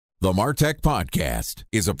The MarTech Podcast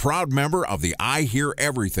is a proud member of the I Hear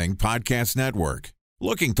Everything Podcast Network.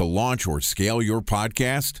 Looking to launch or scale your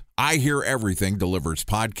podcast? I Hear Everything delivers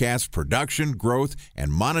podcast production, growth,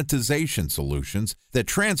 and monetization solutions that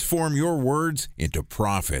transform your words into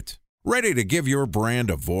profit. Ready to give your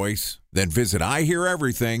brand a voice? Then visit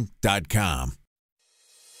iheareverything.com.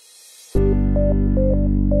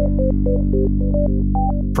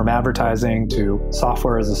 From advertising to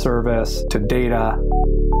software as a service to data.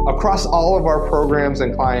 Across all of our programs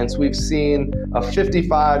and clients, we've seen a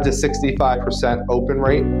 55 to 65% open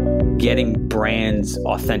rate. Getting brands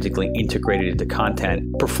authentically integrated into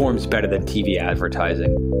content performs better than TV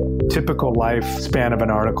advertising. Typical lifespan of an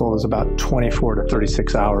article is about 24 to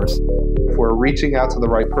 36 hours. If we're reaching out to the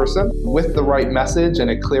right person with the right message and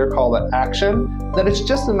a clear call to action, then it's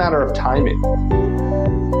just a matter of timing.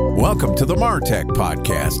 Welcome to the MarTech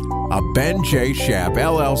Podcast, a Ben J. Schaap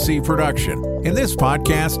LLC production. In this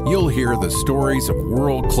podcast, you'll hear the stories of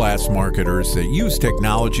world-class marketers that use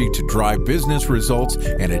technology to drive business results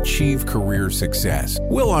and achieve career success.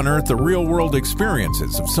 We'll unearth the real-world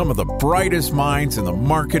experiences of some of the brightest minds in the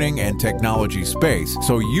marketing and technology space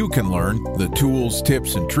so you can learn the tools,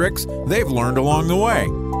 tips, and tricks they've learned along the way.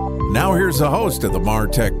 Now here's the host of the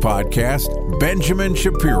MarTech Podcast, Benjamin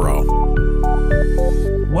Shapiro.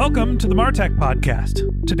 Welcome to the MarTech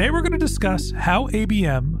Podcast. Today we're going to discuss how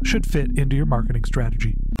ABM should fit into your marketing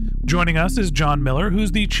strategy. Joining us is Jon Miller,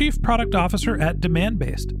 who's the Chief Product Officer at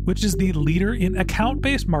Demandbase, which is the leader in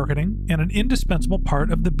account-based marketing and an indispensable part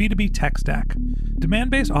of the B2B tech stack.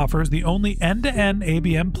 Demandbase offers the only end-to-end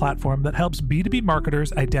ABM platform that helps B2B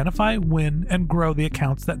marketers identify, win, and grow the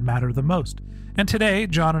accounts that matter the most. And today,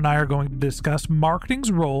 Jon and I are going to discuss marketing's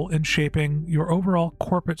role in shaping your overall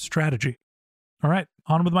corporate strategy. All right,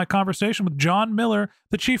 on with my conversation with Jon Miller,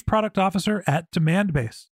 the Chief Product Officer at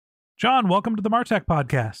Demandbase. Jon, welcome to the MarTech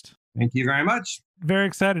Podcast. Thank you very much. Very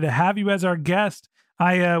excited to have you as our guest.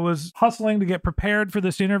 I was hustling to get prepared for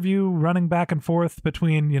this interview, running back and forth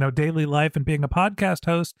between, daily life and being a podcast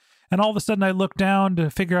host. And all of a sudden I look down to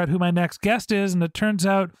figure out who my next guest is. And it turns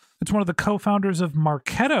out it's one of the co-founders of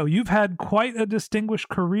Marketo. You've had quite a distinguished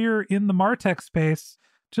career in the MarTech space.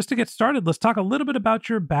 Just to get started, let's talk a little bit about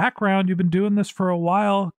your background. You've been doing this for a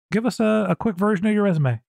while. Give us a quick version of your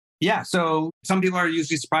resume. Yeah, so some people are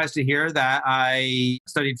usually surprised to hear that I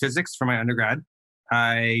studied physics for my undergrad.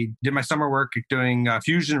 I did my summer work doing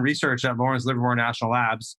fusion research at Lawrence Livermore National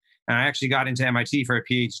Labs, and I actually got into MIT for a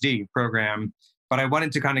PhD program. But I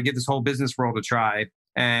wanted to kind of give this whole business world a try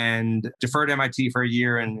and deferred MIT for a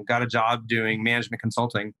year and got a job doing management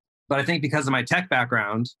consulting. But I think because of my tech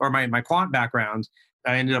background or my quant background,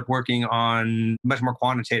 I ended up working on much more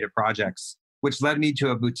quantitative projects, which led me to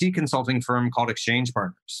a boutique consulting firm called Exchange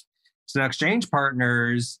Partners. So now Exchange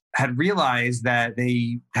Partners had realized that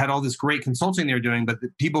they had all this great consulting they were doing, but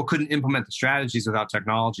that people couldn't implement the strategies without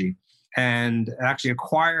technology, and actually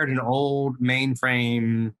acquired an old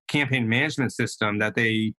mainframe campaign management system that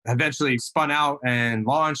they eventually spun out and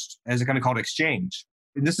launched as a company called Exchange.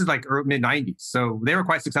 And this is like mid-90s. So they were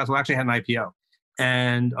quite successful, actually had an IPO.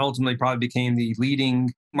 And ultimately probably became the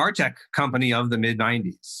leading MarTech company of the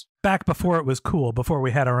mid-90s. Back before it was cool, before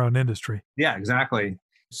we had our own industry. Yeah, exactly.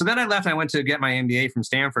 So then I left and I went to get my MBA from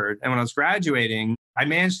Stanford. And when I was graduating, I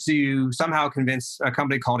managed to somehow convince a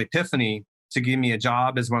company called Epiphany to give me a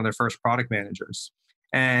job as one of their first product managers.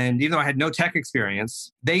 And even though I had no tech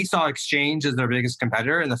experience, they saw Exchange as their biggest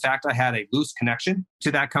competitor. And the fact I had a loose connection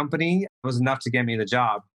to that company was enough to get me the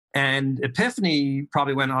job. And Epiphany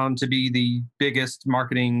probably went on to be the biggest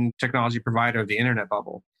marketing technology provider of the internet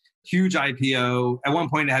bubble. Huge IPO. At one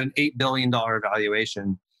point, it had an $8 billion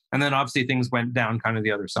valuation. And then obviously things went down kind of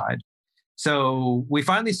the other side. So we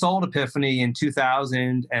finally sold Epiphany in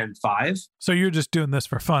 2005. So you're just doing this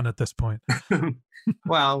for fun at this point.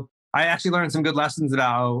 Well, I actually learned some good lessons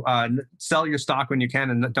about sell your stock when you can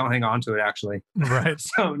and don't hang on to it, actually. Right.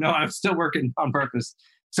 So no, I'm still working on purpose.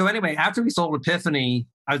 So anyway, after we sold Epiphany,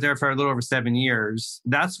 I was there for a little over 7 years.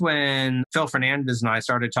 That's when Phil Fernandez and I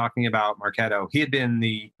started talking about Marketo. He had been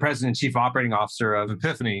the president and chief operating officer of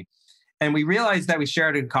Epiphany. And we realized that we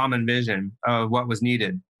shared a common vision of what was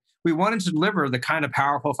needed. We wanted to deliver the kind of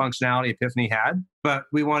powerful functionality Epiphany had, but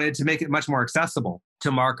we wanted to make it much more accessible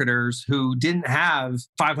to marketers who didn't have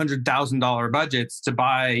 $500,000 budgets to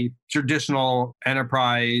buy traditional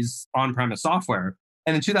enterprise on-premise software.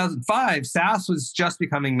 And in 2005, SaaS was just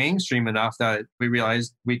becoming mainstream enough that we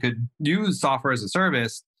realized we could use software as a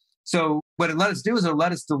service. So what it let us do is it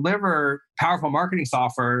let us deliver powerful marketing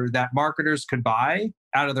software that marketers could buy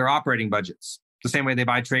out of their operating budgets, the same way they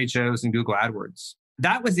buy trade shows and Google AdWords.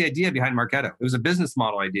 That was the idea behind Marketo. It was a business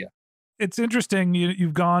model idea. It's interesting.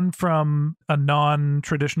 You've gone from a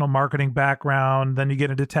non-traditional marketing background, then you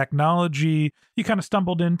get into technology. You kind of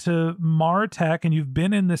stumbled into MarTech, and you've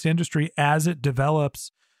been in this industry as it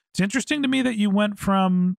develops. It's interesting to me that you went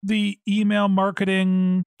from the email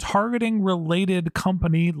marketing targeting related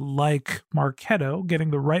company like Marketo,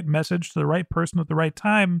 getting the right message to the right person at the right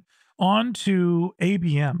time, onto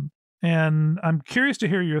ABM. And I'm curious to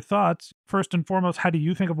hear your thoughts. First and foremost, how do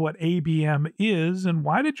you think of what ABM is, and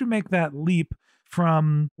why did you make that leap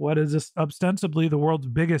from what is ostensibly the world's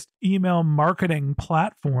biggest email marketing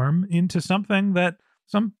platform into something that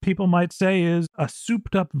some people might say is a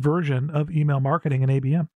souped up version of email marketing and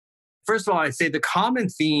ABM? First of all, I'd say the common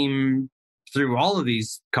theme through all of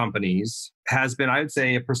these companies has been, I would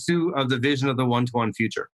say, a pursuit of the vision of the one-to-one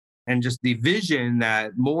future. And just the vision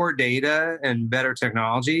that more data and better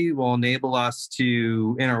technology will enable us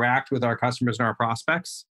to interact with our customers and our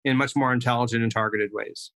prospects in much more intelligent and targeted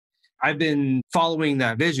ways. I've been following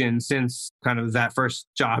that vision since kind of that first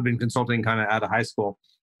job in consulting kind of out of high school.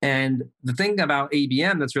 And the thing about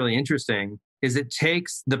ABM that's really interesting is it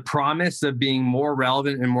takes the promise of being more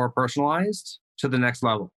relevant and more personalized to the next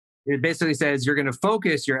level. It basically says you're going to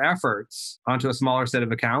focus your efforts onto a smaller set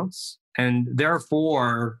of accounts and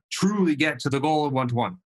therefore truly get to the goal of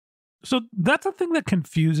one-to-one. So that's a thing that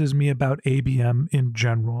confuses me about ABM in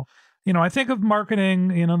general. I think of marketing,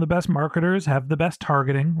 the best marketers have the best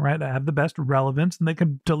targeting, right? Have the best relevance, and they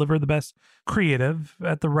can deliver the best creative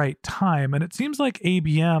at the right time. And it seems like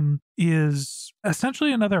ABM is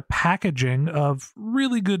essentially another packaging of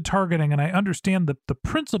really good targeting. And I understand that the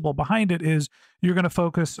principle behind it is you're going to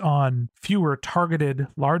focus on fewer targeted,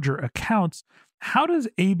 larger accounts. How does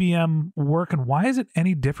ABM work, and why is it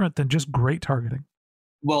any different than just great targeting?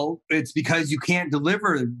 Well, it's because you can't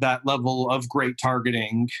deliver that level of great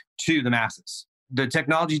targeting to the masses. The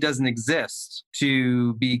technology doesn't exist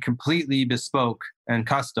to be completely bespoke and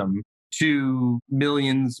custom to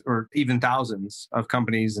millions or even thousands of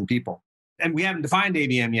companies and people. And we haven't defined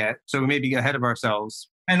ABM yet, so we may be ahead of ourselves.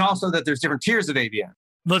 And also that there's different tiers of ABM.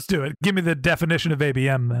 Let's do it. Give me the definition of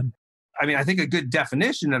ABM then. I think a good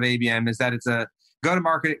definition of ABM is that it's a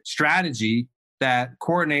go-to-market strategy that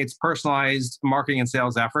coordinates personalized marketing and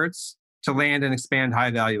sales efforts to land and expand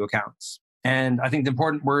high-value accounts. And I think the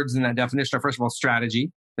important words in that definition are, first of all,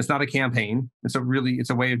 strategy. It's not a campaign. It's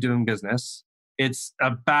a way of doing business. It's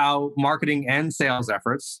about marketing and sales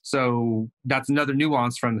efforts. So that's another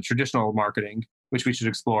nuance from the traditional marketing, which we should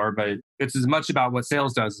explore. But it's as much about what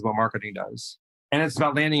sales does as what marketing does. And it's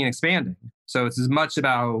about landing and expanding. So it's as much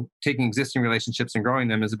about taking existing relationships and growing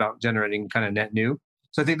them as about generating kind of net new.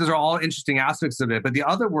 So I think those are all interesting aspects of it. But the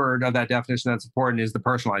other word of that definition that's important is the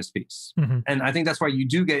personalized piece. Mm-hmm. And I think that's why you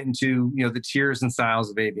do get into, the tiers and styles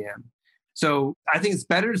of ABM. So I think it's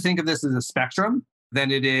better to think of this as a spectrum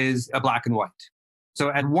than it is a black and white.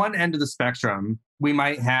 So at one end of the spectrum, we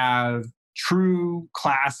might have true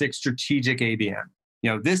classic strategic ABM.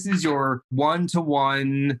 This is your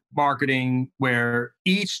one-to-one marketing where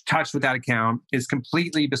each touch with that account is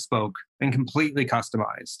completely bespoke and completely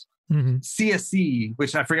customized. Mm-hmm. CSC,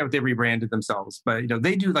 which I forget what they rebranded themselves, but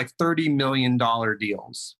they do like $30 million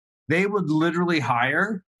deals. They would literally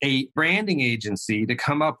hire a branding agency to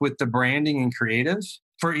come up with the branding and creative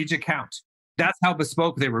for each account. That's how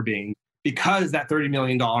bespoke they were being, because that $30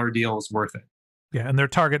 million deal is worth it. Yeah, and their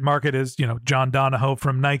target market is, John Donahoe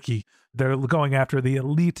from Nike. They're going after the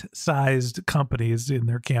elite-sized companies in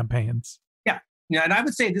their campaigns. Yeah, and I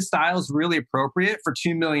would say this style is really appropriate for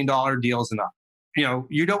 $2 million deals and up.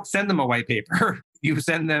 You don't send them a white paper. You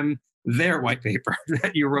send them their white paper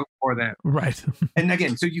that you wrote for them. Right. And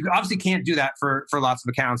again, so you obviously can't do that for lots of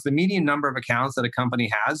accounts. The median number of accounts that a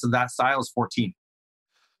company has of that style is 14.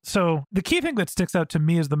 So the key thing that sticks out to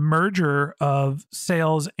me is the merger of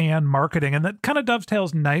sales and marketing. And that kind of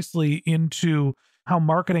dovetails nicely into how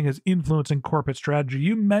marketing is influencing corporate strategy.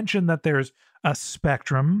 You mentioned that there's a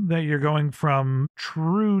spectrum, that you're going from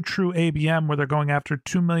true ABM, where they're going after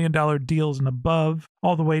 $2 million deals and above,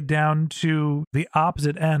 all the way down to the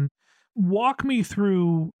opposite end. Walk me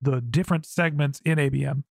through the different segments in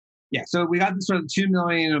ABM. Yeah, so we got this sort of 2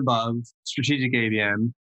 million and above strategic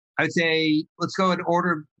ABM. I'd say let's go in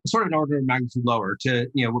order, sort of an order of magnitude lower to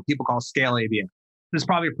what people call scale ABM. This is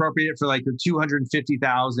probably appropriate for like your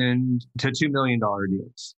 $250,000 to $2 million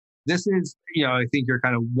deals. This is, I think your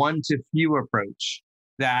kind of one to few approach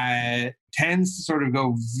that tends to sort of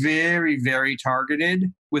go very, very targeted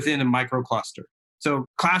within a micro cluster. So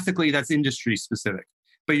classically, that's industry specific,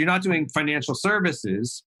 but you're not doing financial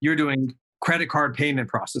services. You're doing credit card payment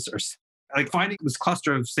processors. Like finding this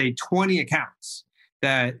cluster of, say, 20 accounts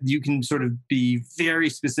that you can sort of be very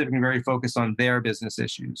specific and very focused on their business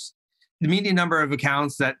issues. The median number of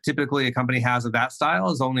accounts that typically a company has of that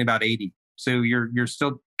style is only about 80. So you're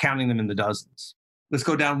still counting them in the dozens. Let's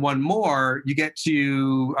go down one more. You get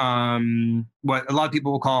to what a lot of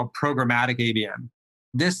people will call programmatic ABM.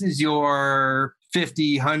 This is your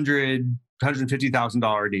 $50, $100,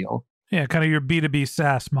 $150,000 deal. Yeah, kind of your B2B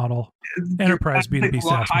SaaS model, enterprise B2B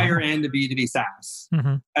SaaS higher model. end of B2B SaaS.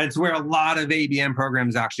 Mm-hmm. It's where a lot of ABM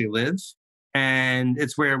programs actually live. And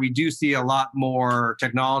it's where we do see a lot more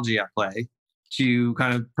technology at play to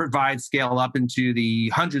kind of provide scale up into the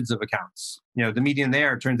hundreds of accounts. The median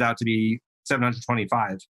there turns out to be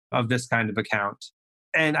 725 of this kind of account.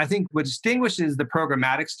 And I think what distinguishes the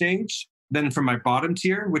programmatic stage then from my bottom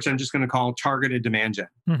tier, which I'm just going to call targeted demand gen.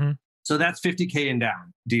 Mm-hmm. So that's 50K and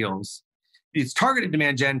down deals. It's targeted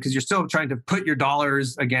demand gen because you're still trying to put your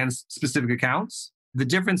dollars against specific accounts. The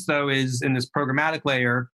difference, though, is in this programmatic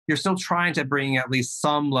layer, you're still trying to bring at least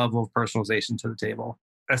some level of personalization to the table.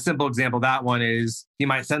 A simple example of that one is you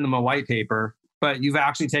might send them a white paper, but you've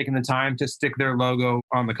actually taken the time to stick their logo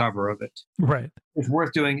on the cover of it. Right. It's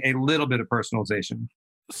worth doing a little bit of personalization.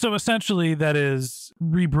 So essentially, that is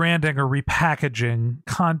rebranding or repackaging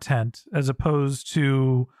content as opposed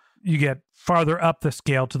to you get farther up the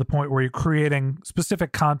scale to the point where you're creating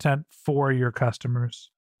specific content for your customers.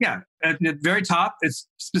 Yeah. At the very top, it's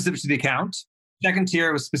specific to the account. Second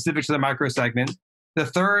tier was specific to the micro segment. The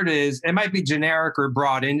third is it might be generic or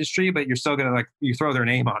broad industry, but you're still going to you throw their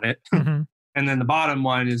name on it. Mm-hmm. And then the bottom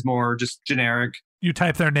one is more just generic. You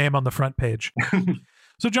type their name on the front page.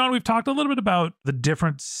 So, John, we've talked a little bit about the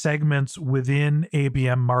different segments within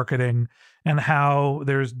ABM marketing and how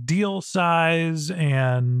there's deal size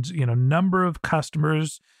and, number of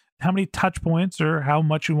customers, how many touch points or how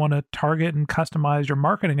much you want to target and customize your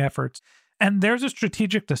marketing efforts. And there's a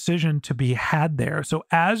strategic decision to be had there. So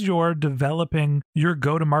as you're developing your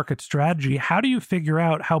go-to-market strategy, how do you figure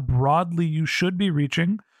out how broadly you should be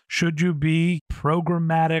reaching? Should you be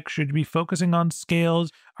programmatic? Should you be focusing on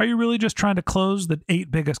scales? Are you really just trying to close the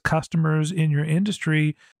 8 biggest customers in your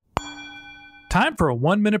industry? Time for a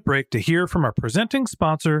 1-minute break to hear from our presenting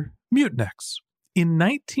sponsor, Mutinex. In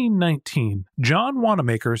 1919, John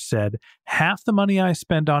Wanamaker said, "Half the money I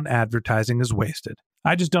spend on advertising is wasted.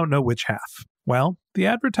 I just don't know which half." Well, the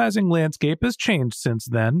advertising landscape has changed since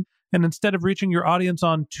then, and instead of reaching your audience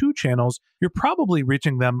on 2 channels, you're probably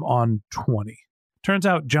reaching them on 20. Turns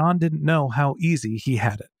out John didn't know how easy he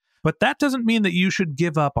had it. But that doesn't mean that you should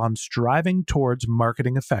give up on striving towards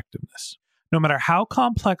marketing effectiveness. No matter how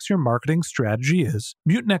complex your marketing strategy is,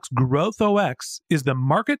 Mutinex GrowthOS is the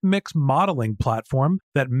market mix modeling platform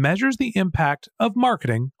that measures the impact of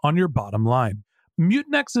marketing on your bottom line.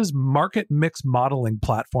 Mutinex's market mix modeling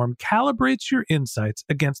platform calibrates your insights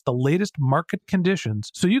against the latest market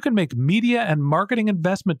conditions so you can make media and marketing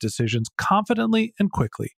investment decisions confidently and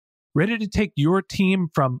quickly. Ready to take your team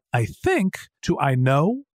from I think to I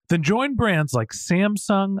know? Then join brands like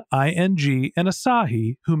Samsung, ING, and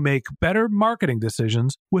Asahi who make better marketing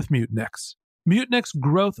decisions with Mutinex. Mutinex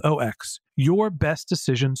GrowthOS. Your best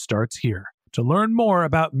decision starts here. To learn more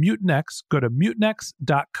about Mutinex, go to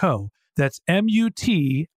mutinex.co. That's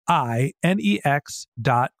MUTINEX.co.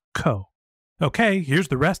 Okay, here's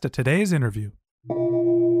the rest of today's interview.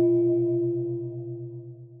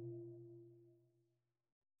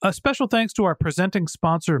 A special thanks to our presenting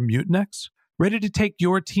sponsor, Mutinex. Ready to take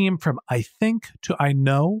your team from I think to I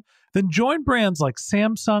know? Then join brands like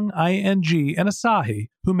Samsung, ING, and Asahi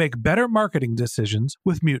who make better marketing decisions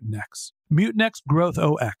with Mutinex. Mutinex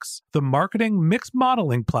GrowthOS, the marketing mix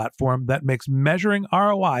modeling platform that makes measuring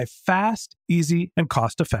ROI fast, easy, and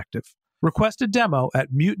cost-effective. Request a demo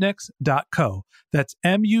at mutinex.co. That's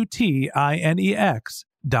MUTINEX.co.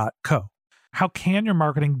 How can your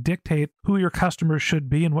marketing dictate who your customers should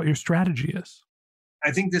be and what your strategy is?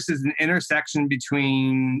 I think this is an intersection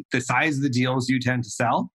between the size of the deals you tend to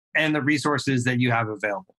sell and the resources that you have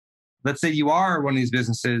available. Let's say you are one of these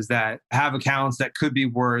businesses that have accounts that could be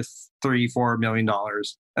worth $3-4 million.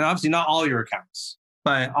 And obviously not all your accounts,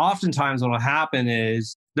 but oftentimes what will happen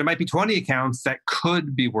is there might be 20 accounts that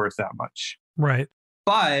could be worth that much. Right.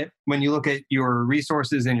 But when you look at your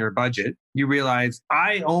resources and your budget, you realize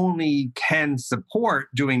I only can support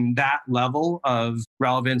doing that level of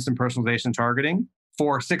relevance and personalization targeting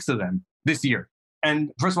for 6 of them this year.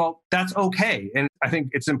 And first of all, that's okay. And I think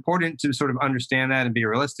it's important to sort of understand that and be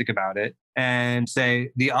realistic about it and say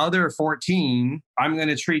the other 14, I'm going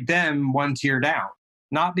to treat them 1 tier down.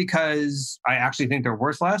 Not because I actually think they're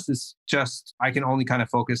worth less. It's just I can only kind of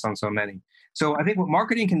focus on so many. So I think what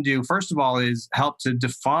marketing can do, first of all, is help to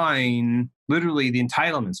define literally the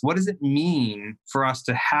entitlements. What does it mean for us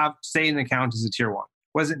to have, say, an account as a tier 1?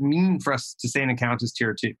 What does it mean for us to say an account as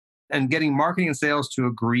tier 2? and getting marketing and sales to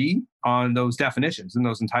agree on those definitions and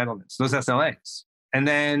those entitlements, those SLAs. And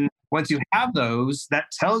then once you have those, that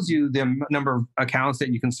tells you the number of accounts that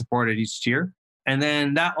you can support at each tier. And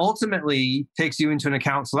then that ultimately takes you into an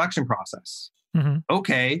account selection process. Mm-hmm.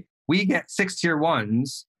 Okay, we get 6 tier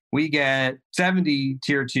 1s, we get 70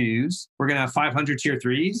 tier 2s, we're going to have 500 tier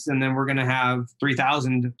 3s, and then we're going to have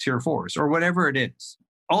 3,000 tier 4s, or whatever it is.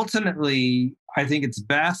 Ultimately, I think it's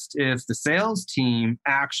best if the sales team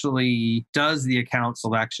actually does the account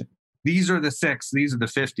selection. These are the 6, these are the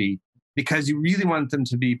 50, because you really want them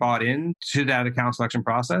to be bought in to that account selection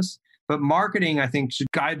process. But marketing, I think,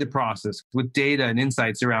 should guide the process with data and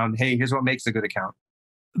insights around, hey, here's what makes a good account.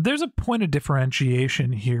 There's a point of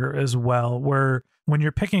differentiation here as well, where when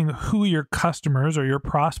you're picking who your customers or your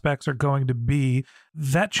prospects are going to be,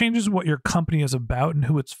 that changes what your company is about and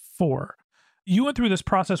who it's for. You went through this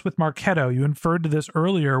process with Marketo. You inferred to this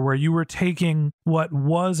earlier, where you were taking what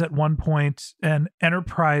was at one point an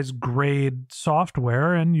enterprise-grade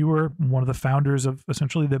software, and you were one of the founders of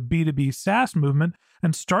essentially the B2B SaaS movement,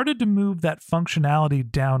 and started to move that functionality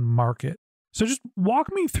down market. So just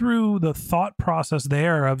walk me through the thought process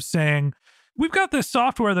there of saying, we've got this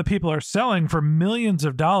software that people are selling for millions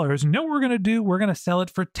of dollars. You know what we're going to do? We're going to sell it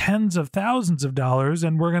for tens of thousands of dollars,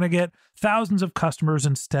 and we're going to get thousands of customers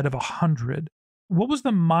instead of 100. What was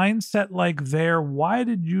the mindset like there? Why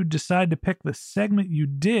did you decide to pick the segment you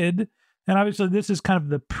did? And obviously this is kind of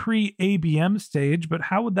the pre-ABM stage, but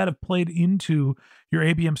how would that have played into your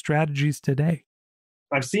ABM strategies today?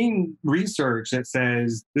 I've seen research that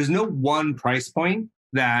says there's no one price point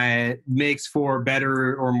that makes for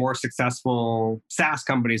better or more successful SaaS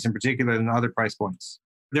companies in particular than other price points.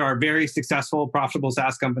 There are very successful, profitable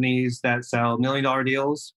SaaS companies that sell $1 million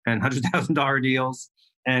deals and $100,000 deals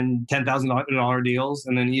and $10,000 deals.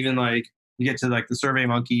 And then even like you get to like the Survey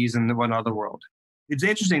Monkeys and the one other world. It's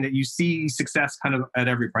interesting that you see success kind of at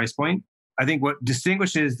every price point. I think what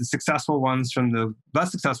distinguishes the successful ones from the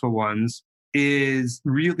less successful ones is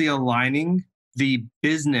really aligning the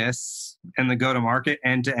business and the go-to-market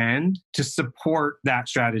end-to-end to support that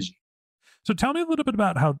strategy. So tell me a little bit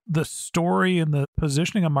about how the story and the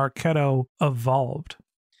positioning of Marketo evolved.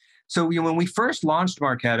 So when we first launched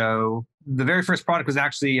Marketo, the very first product was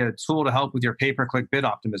actually a tool to help with your pay-per-click bid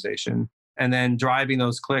optimization and then driving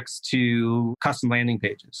those clicks to custom landing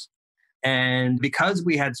pages. And because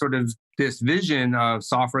we had sort of this vision of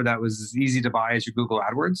software that was as easy to buy as your Google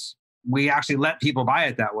AdWords, we actually let people buy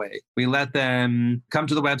it that way. We let them come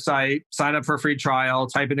to the website, sign up for a free trial,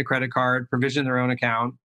 type in a credit card, provision their own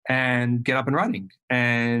account, and get up and running.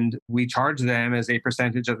 And we charge them as a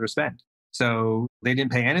percentage of their spend. So they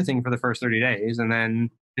didn't pay anything for the first 30 days. And then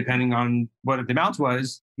depending on what the amount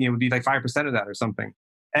was, it would be like 5% of that or something.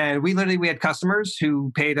 And we had customers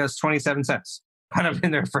who paid us 27 cents kind of in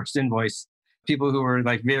their first invoice. People who were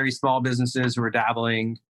like very small businesses who were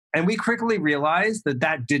dabbling. And we quickly realized that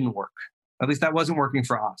that didn't work. At least that wasn't working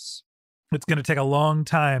for us. It's going to take a long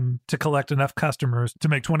time to collect enough customers to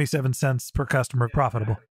make 27 cents per customer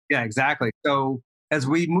profitable. Yeah, exactly. So as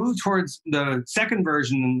we moved towards the second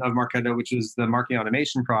version of Marketo, which was the marketing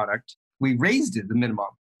automation product, we raised it, the minimum.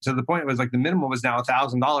 So the point was like the minimum was now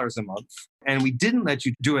 $1,000 a month. And we didn't let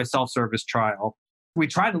you do a self-service trial. We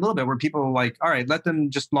tried a little bit where people were like, all right, let them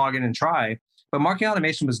just log in and try. But marketing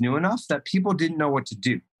automation was new enough that people didn't know what to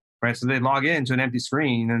do. Right. So they log into an empty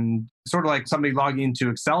screen and sort of like somebody logging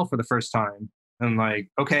into Excel for the first time and like,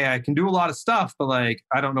 okay, I can do a lot of stuff, but like,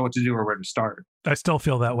 I don't know what to do or where to start. I still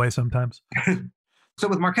feel that way sometimes. So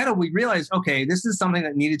with Marketo, we realized, okay, this is something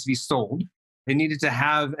that needed to be sold. It needed to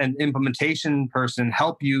have an implementation person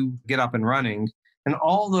help you get up and running. And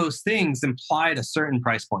all those things implied a certain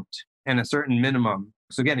price point and a certain minimum.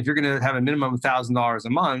 So again, if you're going to have a minimum of $1,000 a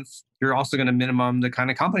month, you're also going to minimum the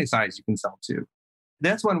kind of company size you can sell to.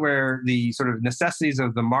 That's one where the sort of necessities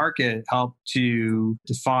of the market help to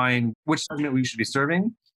define which segment we should be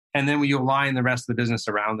serving. And then we align the rest of the business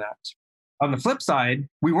around that. On the flip side,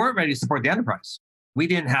 we weren't ready to support the enterprise. We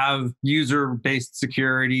didn't have user-based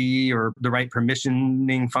security or the right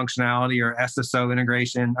permissioning functionality or SSO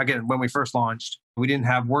integration. Again, when we first launched, we didn't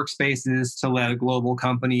have workspaces to let a global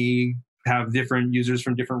company have different users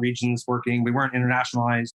from different regions working. We weren't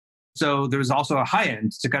internationalized. So there was also a high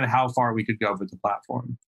end to kind of how far we could go with the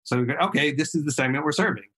platform. So we go, okay, this is the segment we're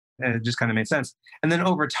serving. And it just kind of made sense. And then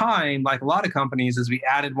over time, like a lot of companies, as we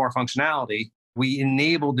added more functionality, we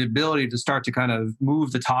enabled the ability to start to kind of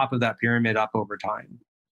move the top of that pyramid up over time.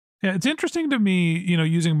 Yeah, it's interesting to me,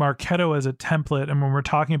 using Marketo as a template, and when we're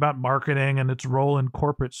talking about marketing and its role in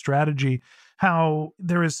corporate strategy, how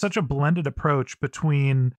there is such a blended approach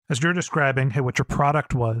between, as you're describing, hey, what your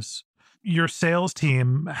product was, Your sales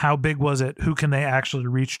team, how big was it? Who can they actually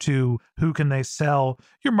reach to? Who can they sell?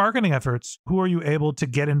 Your marketing efforts, who are you able to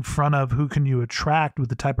get in front of? Who can you attract with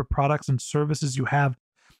the type of products and services you have?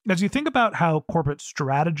 As you think about how corporate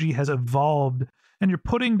strategy has evolved and you're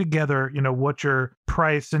putting together, what your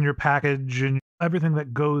price and your package and everything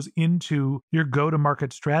that goes into your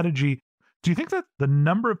go-to-market strategy, do you think that the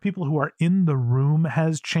number of people who are in the room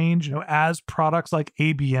has changed, as products like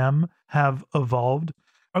ABM have evolved?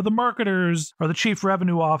 Are the marketers, or the chief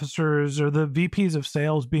revenue officers, or the VPs of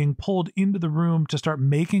sales being pulled into the room to start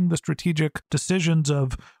making the strategic decisions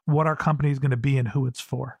of what our company is going to be and who it's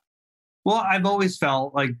for? Well, I've always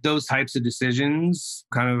felt like those types of decisions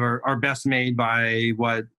kind of are best made by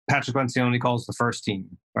what Patrick Lencioni calls the first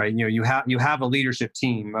team, right? You have a leadership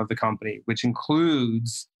team of the company, which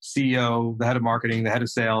includes CEO, the head of marketing, the head of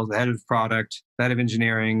sales, the head of product, the head of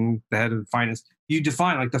engineering, the head of finance. You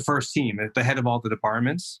define like the first team at the head of all the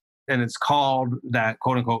departments. And it's called that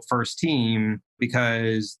quote unquote first team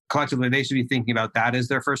because collectively they should be thinking about that as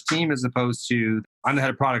their first team as opposed to I'm the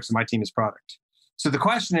head of product, so my team is product. So the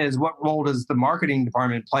question is, what role does the marketing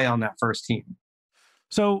department play on that first team?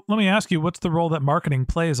 So let me ask you, what's the role that marketing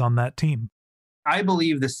plays on that team? I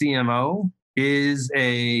believe the CMO is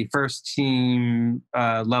a first team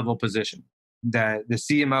level position, that the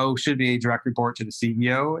CMO should be a direct report to the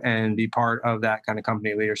CEO and be part of that kind of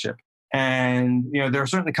company leadership. And there are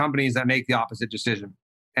certainly companies that make the opposite decision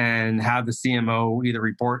and have the CMO either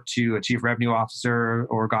report to a chief revenue officer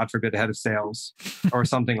or, God forbid, a head of sales or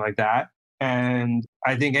something like that. And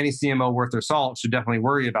I think any CMO worth their salt should definitely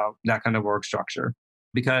worry about that kind of org structure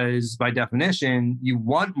because by definition, you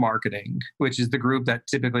want marketing, which is the group that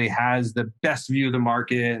typically has the best view of the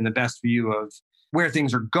market and the best view of where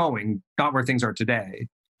things are going, not where things are today.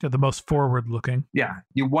 Yeah, the most forward looking. Yeah,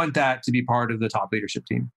 you want that to be part of the top leadership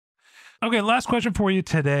team. Okay, last question for you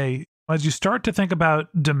today. As you start to think about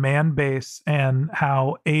Demandbase and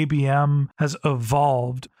how ABM has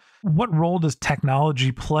evolved, what role does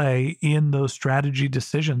technology play in those strategy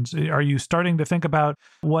decisions? Are you starting to think about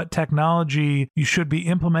what technology you should be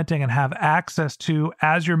implementing and have access to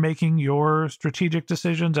as you're making your strategic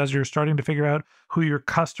decisions, as you're starting to figure out who your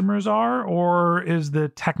customers are? Or is the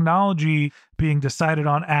technology being decided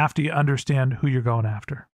on after you understand who you're going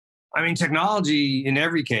after? I mean, technology in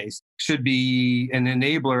every case should be an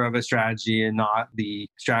enabler of a strategy and not the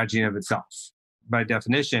strategy in of itself. By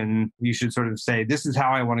definition, you should sort of say, this is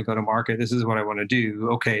how I want to go to market. This is what I want to do.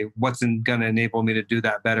 Okay, what's going to enable me to do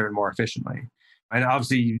that better and more efficiently? And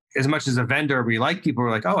obviously, as much as a vendor, we like people who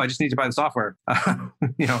are like, oh, I just need to buy the software. I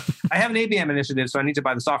have an ABM initiative, so I need to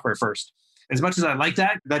buy the software first. As much as I like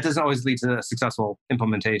that, that doesn't always lead to a successful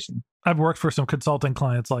implementation. I've worked for some consulting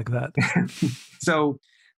clients like that. So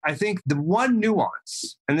I think the one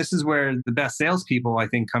nuance, and this is where the best salespeople, I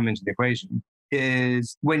think, come into the equation,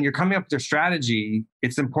 is when you're coming up with your strategy,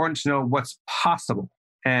 it's important to know what's possible.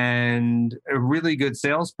 And a really good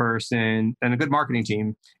salesperson and a good marketing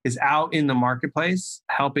team is out in the marketplace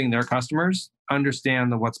helping their customers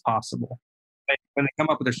understand what's possible. And when they come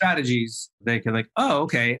up with their strategies, they can oh,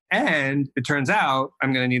 okay. And it turns out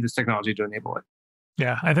I'm going to need this technology to enable it.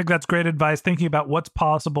 Yeah, I think that's great advice, thinking about what's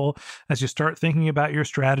possible as you start thinking about your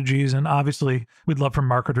strategies. And obviously, we'd love for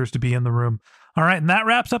marketers to be in the room. All right, and that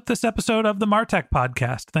wraps up this episode of the MarTech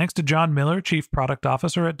Podcast. Thanks to Jon Miller, Chief Product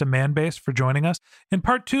Officer at Demandbase, for joining us. In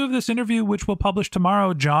part 2 of this interview, which we'll publish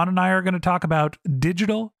tomorrow, Jon and I are going to talk about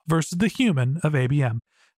digital versus the human of ABM.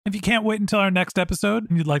 If you can't wait until our next episode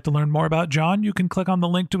and you'd like to learn more about Jon, you can click on the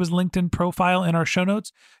link to his LinkedIn profile in our show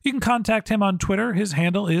notes. You can contact him on Twitter. His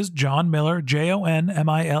handle is Jon Miller,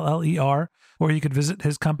 JonMiller, or you could visit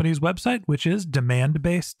his company's website, which is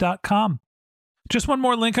demandbase.com. Just one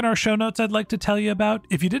more link in our show notes I'd like to tell you about.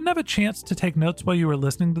 If you didn't have a chance to take notes while you were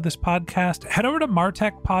listening to this podcast, head over to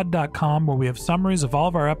martechpod.com where we have summaries of all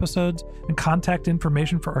of our episodes and contact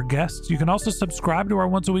information for our guests. You can also subscribe to our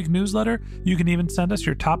once-a-week newsletter. You can even send us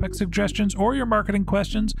your topic suggestions or your marketing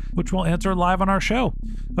questions, which we'll answer live on our show.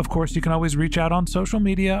 Of course, you can always reach out on social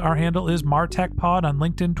media. Our handle is martechpod on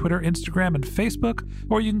LinkedIn, Twitter, Instagram, and Facebook,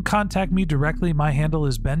 or you can contact me directly. My handle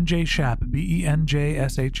is Ben J. Shap,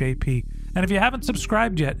 BenJShap. And if you haven't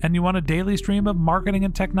subscribed yet and you want a daily stream of marketing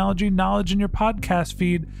and technology knowledge in your podcast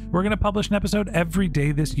feed, we're going to publish an episode every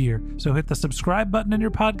day this year. So hit the subscribe button in your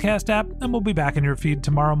podcast app and we'll be back in your feed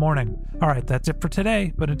tomorrow morning. All right, that's it for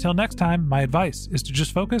today. But until next time, my advice is to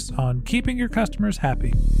just focus on keeping your customers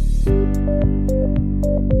happy.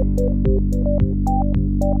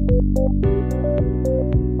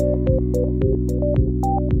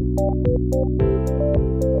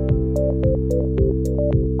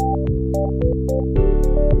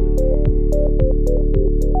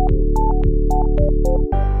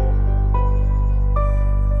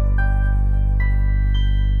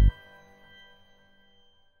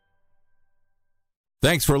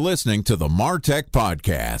 Thanks for listening to the MarTech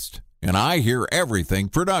Podcast, an I Hear Everything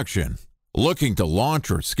production. Looking to launch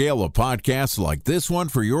or scale a podcast like this one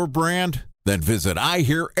for your brand? Then visit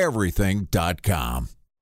iheareverything.com.